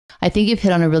I think you've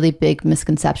hit on a really big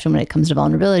misconception when it comes to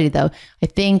vulnerability, though. I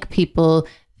think people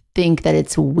think that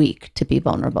it's weak to be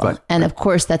vulnerable. Right. And of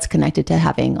course, that's connected to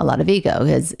having a lot of ego,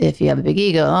 because if you have a big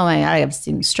ego, oh my God, I have to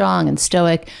seem strong and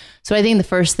stoic. So I think the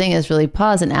first thing is really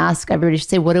pause and ask everybody to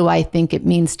say, what do I think it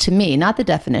means to me? Not the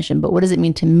definition, but what does it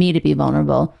mean to me to be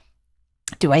vulnerable?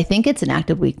 Do I think it's an act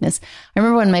of weakness? I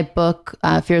remember when my book,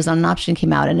 Fear is Not an Option,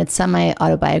 came out, and it's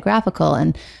semi-autobiographical.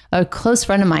 And a close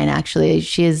friend of mine, actually,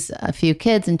 she has a few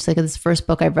kids, and she's like, this is the first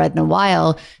book I've read in a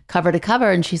while, cover to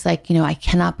cover. And she's like, I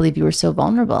cannot believe you were so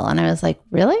vulnerable. And I was like,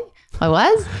 really? I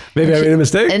was? Maybe I made a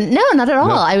mistake? And no, not at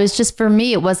all. I was just, for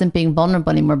me, it wasn't being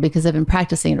vulnerable anymore because I've been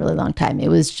practicing a really long time. It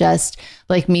was just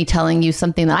like me telling you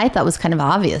something that I thought was kind of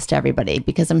obvious to everybody,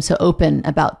 because I'm so open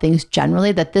about things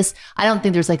generally that I don't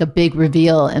think there's like a big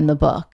reveal in the book.